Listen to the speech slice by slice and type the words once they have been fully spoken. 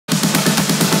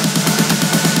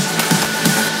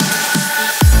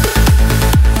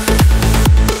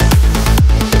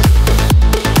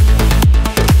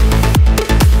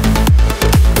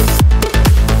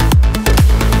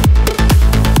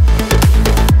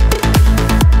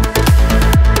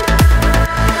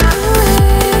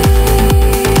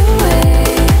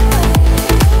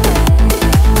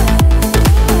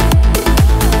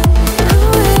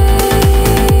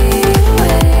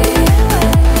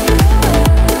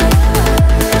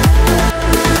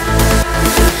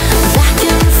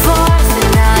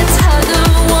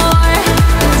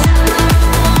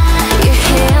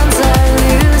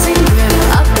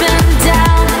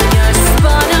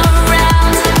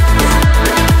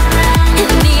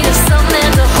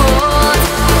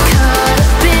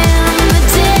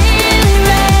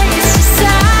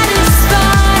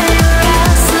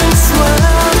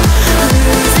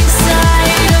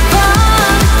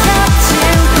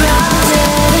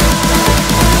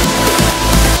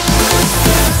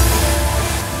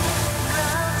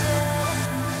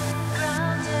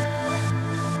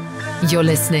You're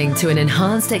listening to an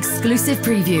Enhanced exclusive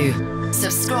preview.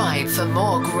 Subscribe for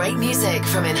more great music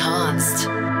from Enhanced.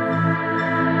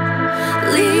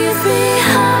 Leave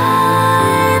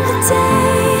behind the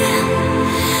day,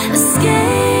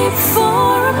 escape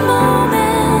for a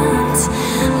moment.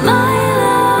 My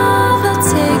love, I'll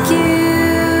take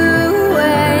you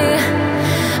away,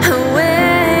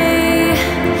 away.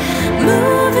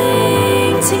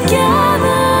 Moving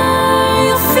together,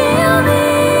 you'll feel me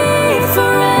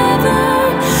forever.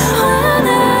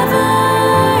 Whenever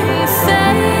you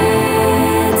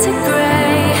fade to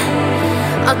gray,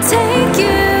 I'll take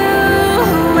you